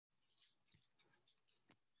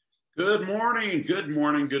Good morning, good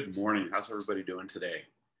morning, good morning. How's everybody doing today?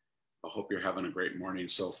 I hope you're having a great morning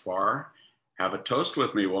so far. Have a toast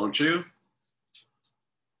with me, won't you?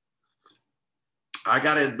 I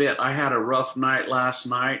gotta admit, I had a rough night last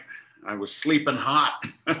night. I was sleeping hot,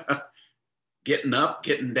 getting up,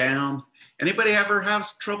 getting down. Anybody ever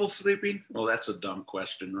have trouble sleeping? Well, that's a dumb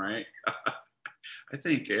question, right? I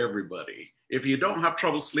think everybody. If you don't have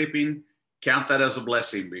trouble sleeping, count that as a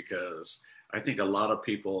blessing, because I think a lot of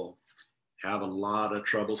people have a lot of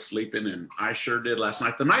trouble sleeping, and I sure did last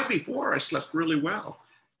night. The night before, I slept really well,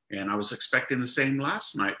 and I was expecting the same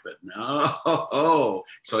last night, but no.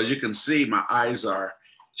 So as you can see, my eyes are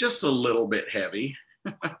just a little bit heavy.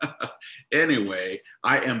 Anyway,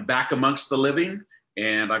 I am back amongst the living,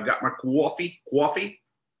 and I've got my coffee.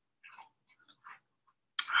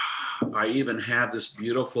 I even have this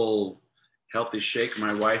beautiful healthy shake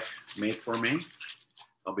my wife made for me.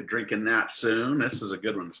 I'll be drinking that soon. This is a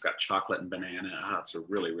good one. It's got chocolate and banana. It's a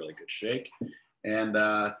really, really good shake. And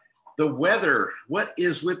the weather, what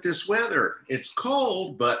is with this weather? It's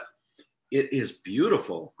cold, but it is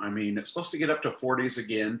beautiful. I mean, it's supposed to get up to 40s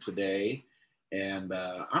again today. And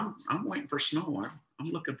I'm waiting for snow.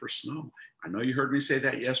 I'm looking for snow. I know you heard me say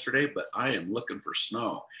that yesterday, but I am looking for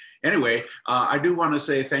snow. Anyway, I do want to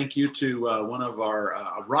say thank you to one of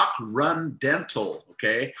our Rock Run Dental,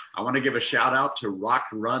 okay? I want to give a shout out to Rock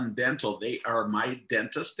Run Dental. They are my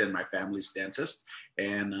dentist and my family's dentist,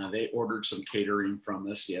 and they ordered some catering from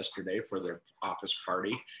us yesterday for their office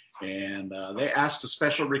party, and they asked a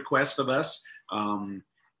special request of us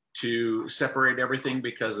to separate everything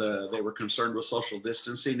because they were concerned with social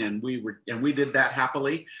distancing, and we did that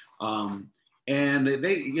happily. And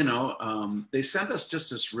they, they sent us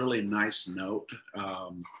just this really nice note,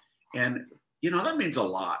 and that means a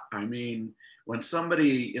lot. I mean, when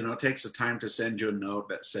somebody takes the time to send you a note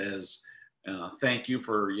that says thank you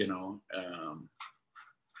for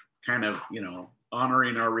kind of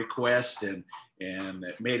honoring our request, and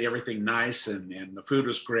it made everything nice, and the food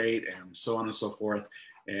was great, and so on and so forth.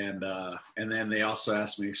 And then they also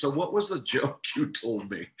asked me, so what was the joke you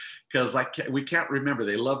told me? Because we can't remember.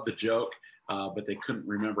 They loved the joke, but they couldn't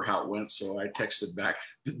remember how it went. So I texted back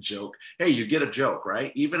the joke. Hey, you get a joke,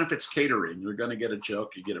 right? Even if it's catering, you're going to get a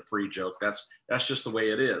joke. You get a free joke. That's just the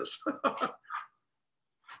way it is.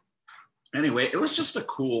 Anyway, it was just a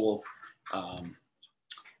cool,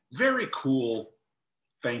 very cool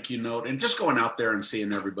thank you note, and just going out there and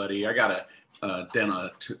seeing everybody. I got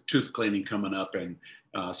a tooth cleaning coming up, and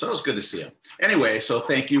so it was good to see him. Anyway, so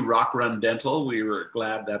thank you, Rock Run Dental. We were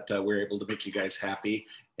glad that we were able to make you guys happy,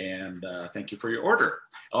 and thank you for your order.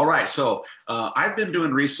 All right, so I've been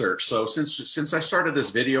doing research. So since I started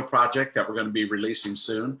this video project that we're going to be releasing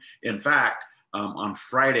soon, in fact, on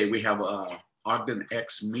Friday we have Ogden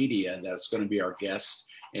X Media that's going to be our guest,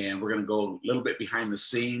 and we're going to go a little bit behind the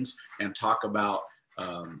scenes and talk about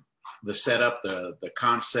the setup, the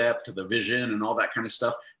concept, the vision, and all that kind of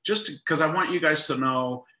stuff, just because I want you guys to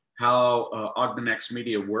know how Ogden X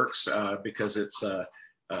Media works, because it's a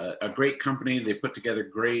great company. They put together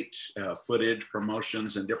great footage,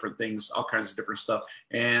 promotions, and different things, all kinds of different stuff,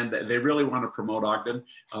 and they really want to promote Ogden.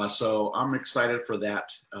 So I'm excited for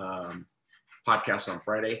that podcast on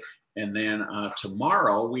Friday. And then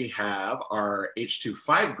tomorrow we have our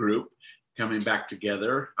H25 group coming back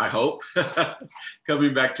together, I hope,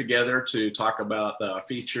 coming back together to talk about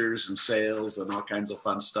features and sales and all kinds of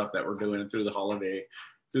fun stuff that we're doing through the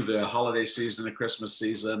holiday season, the Christmas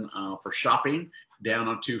season, for shopping down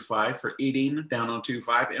on 25, for eating down on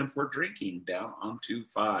 25, and for drinking down on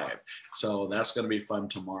 25. So that's going to be fun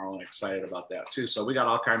tomorrow, and excited about that too. So we got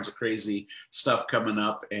all kinds of crazy stuff coming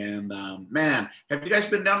up, and man, have you guys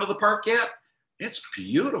been down to the park yet? It's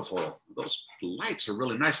beautiful. Those lights are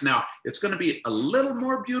really nice. Now, it's going to be a little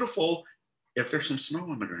more beautiful if there's some snow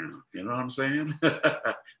on the ground. You know what I'm saying?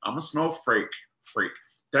 I'm a snow freak.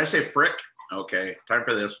 Did I say frick? Okay, time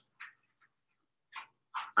for this.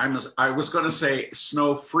 I was going to say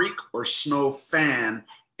snow freak or snow fan,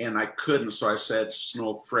 and I couldn't, so I said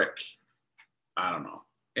snow frick. I don't know.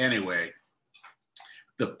 Anyway,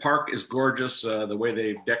 the park is gorgeous. The way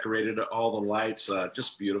they've decorated it, all the lights,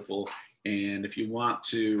 just beautiful. And if you want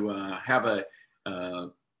to have a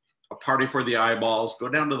party for the eyeballs, go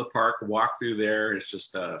down to the park, walk through there. It's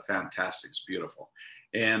just fantastic. It's beautiful.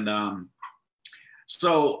 And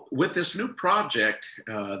so with this new project,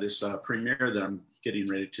 this premiere that I'm getting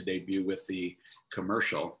ready to debut with the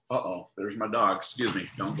commercial. Uh-oh, there's my dog. Excuse me.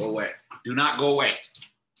 Don't go away. Do not go away.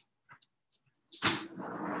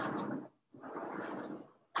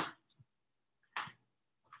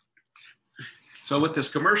 So with this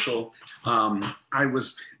commercial, I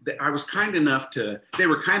was I was kind enough to, they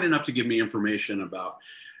were kind enough to give me information about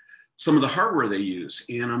some of the hardware they use.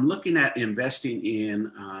 And I'm looking at investing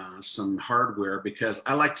in some hardware because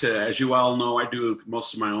I like to, as you all know, I do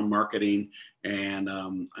most of my own marketing, and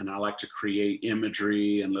I like to create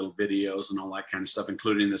imagery and little videos and all that kind of stuff,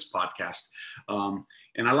 including this podcast.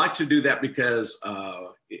 And I like to do that because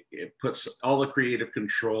it puts all the creative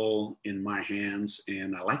control in my hands,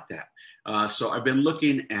 and I like that. So I've been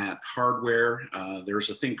looking at hardware.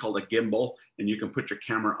 There's a thing called a gimbal, and you can put your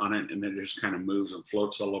camera on it, and then it just kind of moves and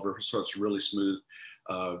floats all over. So it's really smooth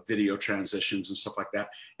video transitions and stuff like that.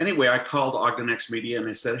 Anyway, I called Ogden X Media and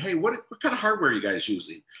I said, hey, what kind of hardware are you guys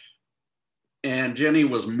using? And Jenny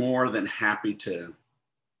was more than happy to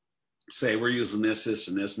say, we're using this, this,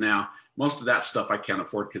 and this. Now, most of that stuff I can't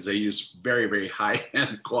afford because they use very, very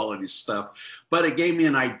high-end quality stuff. But it gave me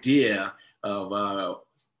an idea of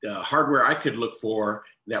hardware I could look for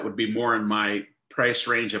that would be more in my price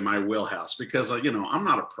range and my wheelhouse, because you know, I'm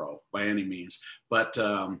not a pro by any means, but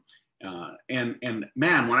and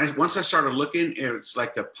man, once I started looking, it's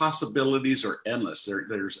like the possibilities are endless.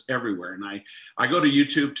 There's everywhere, and I go to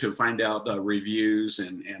YouTube to find out reviews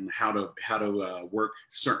and how to work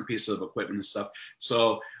certain pieces of equipment and stuff.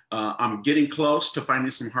 So I'm getting close to finding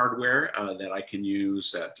some hardware that I can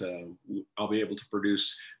use that I'll be able to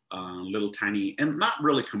produce little tiny, and not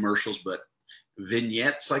really commercials, but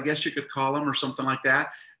vignettes, I guess you could call them, or something like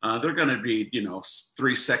that. They're going to be, you know,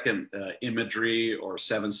 3-second imagery, or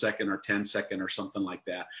 7-second or 10-second or something like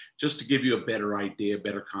that, just to give you a better idea,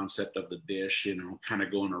 better concept of the dish, you know, kind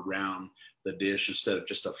of going around the dish instead of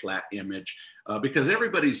just a flat image, because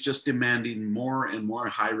everybody's just demanding more and more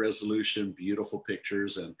high resolution, beautiful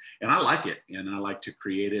pictures. And I like it, and I like to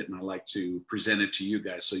create it, and I like to present it to you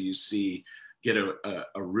guys so you get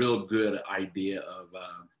a real good idea of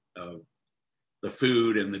the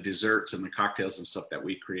food and the desserts and the cocktails and stuff that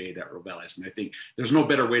we create at Rovali's. And I think there's no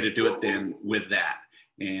better way to do it than with that.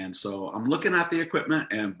 And so I'm looking at the equipment,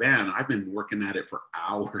 and man, I've been working at it for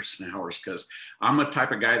hours and hours, because I'm a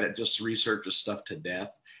type of guy that just researches stuff to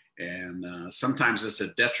death. And sometimes it's a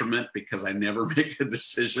detriment because I never make a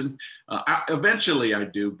decision. Eventually I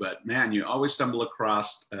do, but man, you always stumble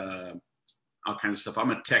across all kinds of stuff.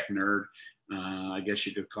 I'm a tech nerd. I guess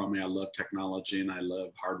you could call me. I love technology and I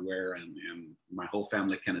love hardware, and my whole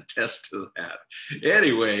family can attest to that.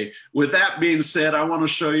 Anyway, with that being said, I want to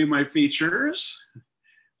show you my features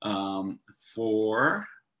for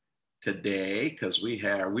today, because we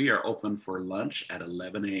are open for lunch at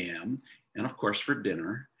 11 a.m. and of course for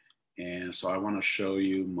dinner. And so I want to show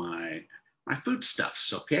you my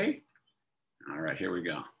foodstuffs, okay? All right, here we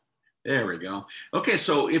go. There we go. Okay,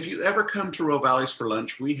 so if you ever come to Rovali's for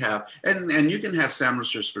lunch, we have, and you can have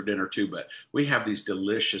sandwiches for dinner too, but we have these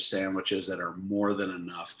delicious sandwiches that are more than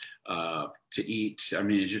enough to eat. I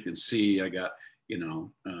mean, as you can see, I got, you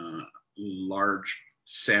know, large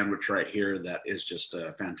sandwich right here that is just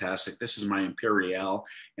fantastic. This is my Imperial,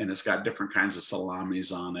 and it's got different kinds of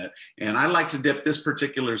salamis on it. And I like to dip this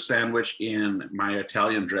particular sandwich in my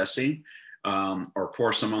Italian dressing. Or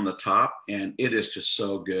pour some on the top, and it is just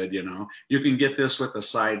so good. You know, you can get this with a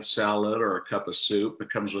side salad or a cup of soup. It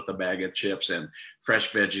comes with a bag of chips and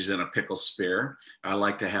fresh veggies and a pickle spear. I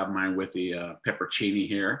like to have mine with the peppercini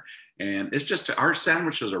here, and it's just, our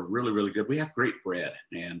sandwiches are really, really good. We have great bread,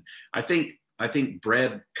 and I think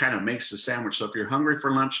bread kind of makes the sandwich. So if you're hungry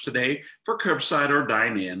for lunch today, for curbside or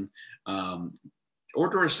dine in,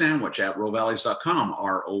 order a sandwich at rovalis.com,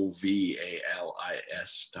 rovalis.com.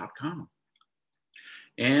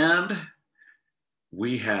 And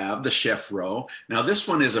we have the chef roll. Now this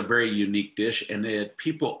one is a very unique dish, and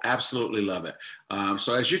people absolutely love it.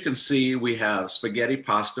 So as you can see, we have spaghetti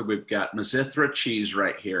pasta. We've got Mazzithra cheese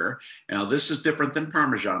right here. Now this is different than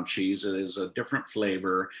Parmesan cheese. It is a different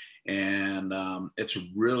flavor, and it's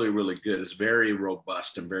really, really good. It's very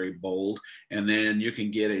robust and very bold. And then you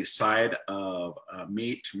can get a side of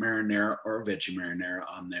meat marinara or veggie marinara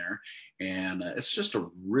on there. And it's just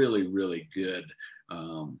a really, really good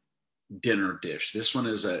dinner dish. This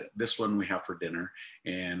one we have for dinner,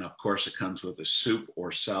 and of course it comes with a soup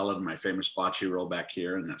or salad. My famous bocce roll back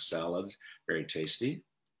here, and that salad, very tasty.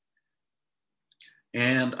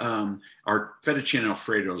 And our fettuccine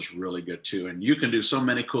alfredo is really good too. And you can do so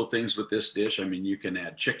many cool things with this dish. I mean, you can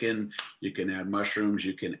add chicken, you can add mushrooms,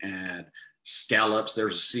 you can add scallops.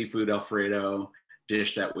 There's a seafood alfredo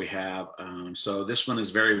dish that we have. So this one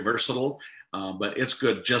is very versatile, but it's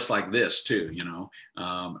good just like this too, you know.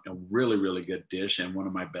 A really, really good dish, and one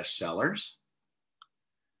of my best sellers.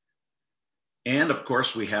 And of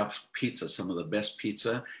course we have pizza, some of the best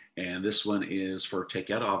pizza. And this one is for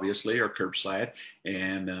takeout, obviously, or curbside.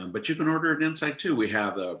 And but you can order it inside too. We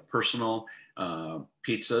have personal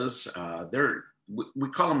pizzas. We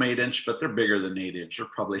call them 8-inch, but they're bigger than 8-inch. They're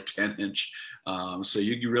probably 10-inch. So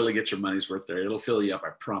you really get your money's worth there. It'll fill you up, I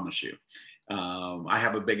promise you. I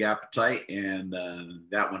have a big appetite, and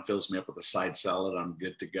that one fills me up with a side salad. I'm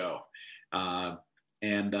good to go.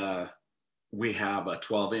 And we have a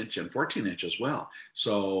 12-inch and 14-inch as well.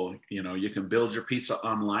 So, you know, you can build your pizza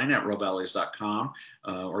online at rovalis.com,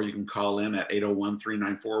 or you can call in at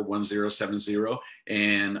 801-394-1070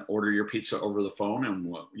 and order your pizza over the phone, and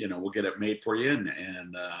we'll get it made for you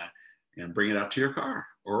and bring it out to your car.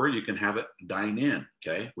 Or you can have it dine in,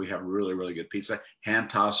 okay? We have really, really good pizza,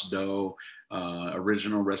 hand-tossed dough,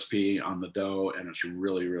 original recipe on the dough, and it's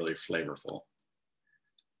really, really flavorful.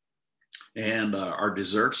 And our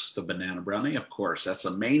desserts, the banana brownie, of course, that's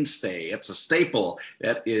a mainstay. It's a staple.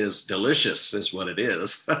 That is delicious, is what it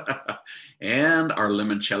is. And our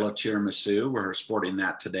limoncello tiramisu, we're sporting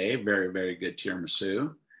that today. Very, very good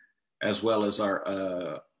tiramisu, as well as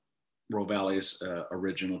our Rovali's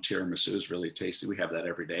original tiramisu is really tasty. We have that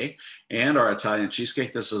every day. And our Italian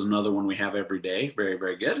cheesecake, this is another one we have every day. Very,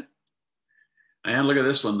 very good. And look at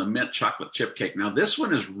this one, the mint chocolate chip cake. Now this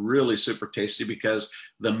one is really super tasty because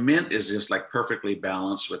the mint is just like perfectly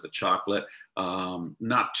balanced with the chocolate.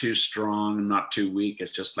 Not too strong, not too weak.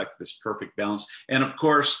 It's just like this perfect balance. And of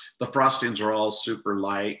course, the frostings are all super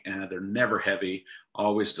light and they're never heavy,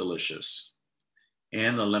 always delicious.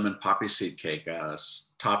 And the lemon poppy seed cake,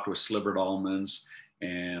 topped with slivered almonds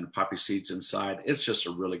and poppy seeds inside. It's just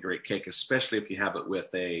a really great cake, especially if you have it with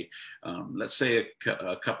let's say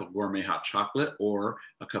a cup of gourmet hot chocolate or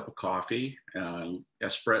a cup of coffee, not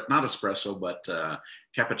espresso, but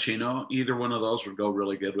cappuccino. Either one of those would go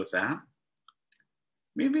really good with that.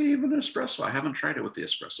 Maybe even espresso. I haven't tried it with the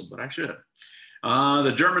espresso, but I should.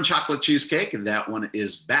 The German chocolate cheesecake, that one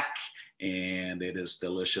is back, and it is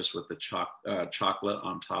delicious with the chocolate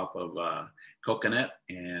on top of coconut,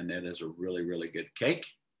 and it is a really, really good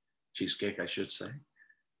cheesecake, I should say.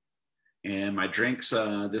 And my drinks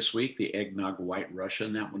this week, the eggnog white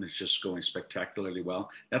Russian, that one is just going spectacularly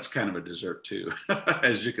well. That's kind of a dessert too,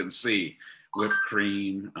 as you can see, whipped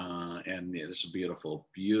cream, and it's a beautiful,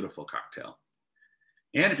 beautiful cocktail.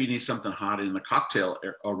 And if you need something hot in the cocktail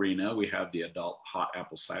arena, we have the adult hot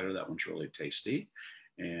apple cider. That one's really tasty.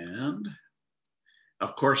 And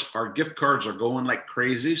of course, our gift cards are going like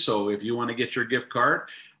crazy. So if you want to get your gift card,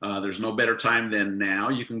 there's no better time than now.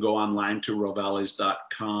 You can go online to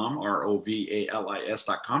rovalis.com,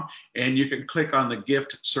 rovalis.com, and you can click on the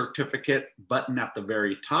gift certificate button at the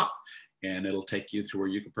very top, and it'll take you to where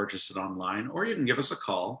you can purchase it online, or you can give us a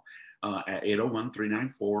call at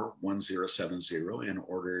 801-394-1070 and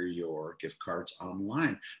order your gift cards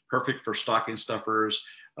online. Perfect for stocking stuffers,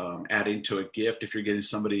 adding to a gift if you're getting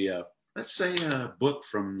somebody let's say a book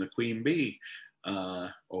from the Queen Bee,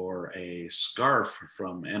 or a scarf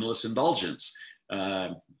from Endless Indulgence.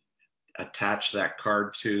 Attach that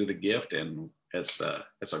card to the gift, and it's a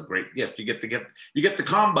great gift. You get the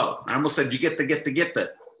combo. I almost said you get the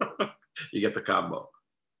you get the combo.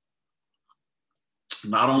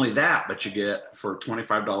 Not only that, but you get, for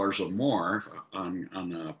 $25 or more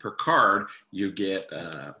on per card, you get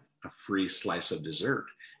a free slice of dessert.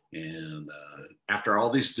 And after all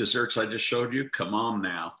these desserts I just showed you, come on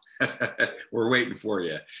now. We're waiting for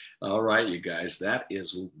you. All right, you guys, that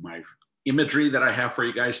is my imagery that I have for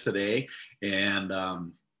you guys today. And I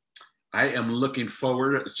am looking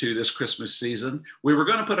forward to this Christmas season. We were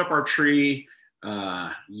going to put up our tree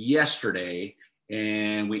yesterday,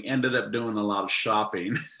 and we ended up doing a lot of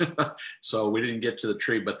shopping. So we didn't get to the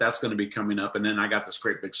tree, but that's going to be coming up. And then I got this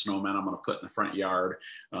great big snowman I'm going to put in the front yard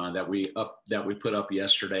that we put up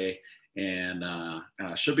yesterday, and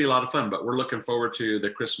should be a lot of fun. But we're looking forward to the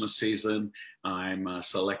Christmas season. I'm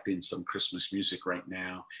selecting some Christmas music right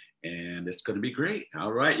now, and it's going to be great.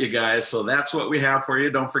 All right, you guys. So that's what we have for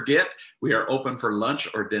you. Don't forget, we are open for lunch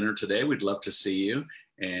or dinner today. We'd love to see you.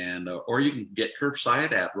 And or you can get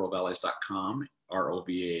curbside at rovalis.com,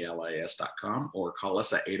 rovalis.com, or call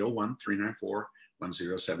us at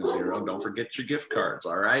 801-394-1070. Don't forget your gift cards,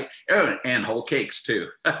 all right? And whole cakes too.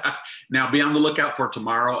 Now be on the lookout for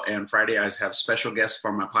tomorrow and Friday. I have special guests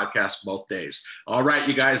for my podcast both days. All right,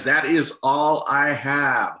 you guys, that is all I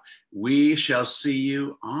have. We shall see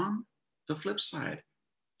you on the flip side.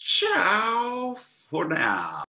 Ciao for now.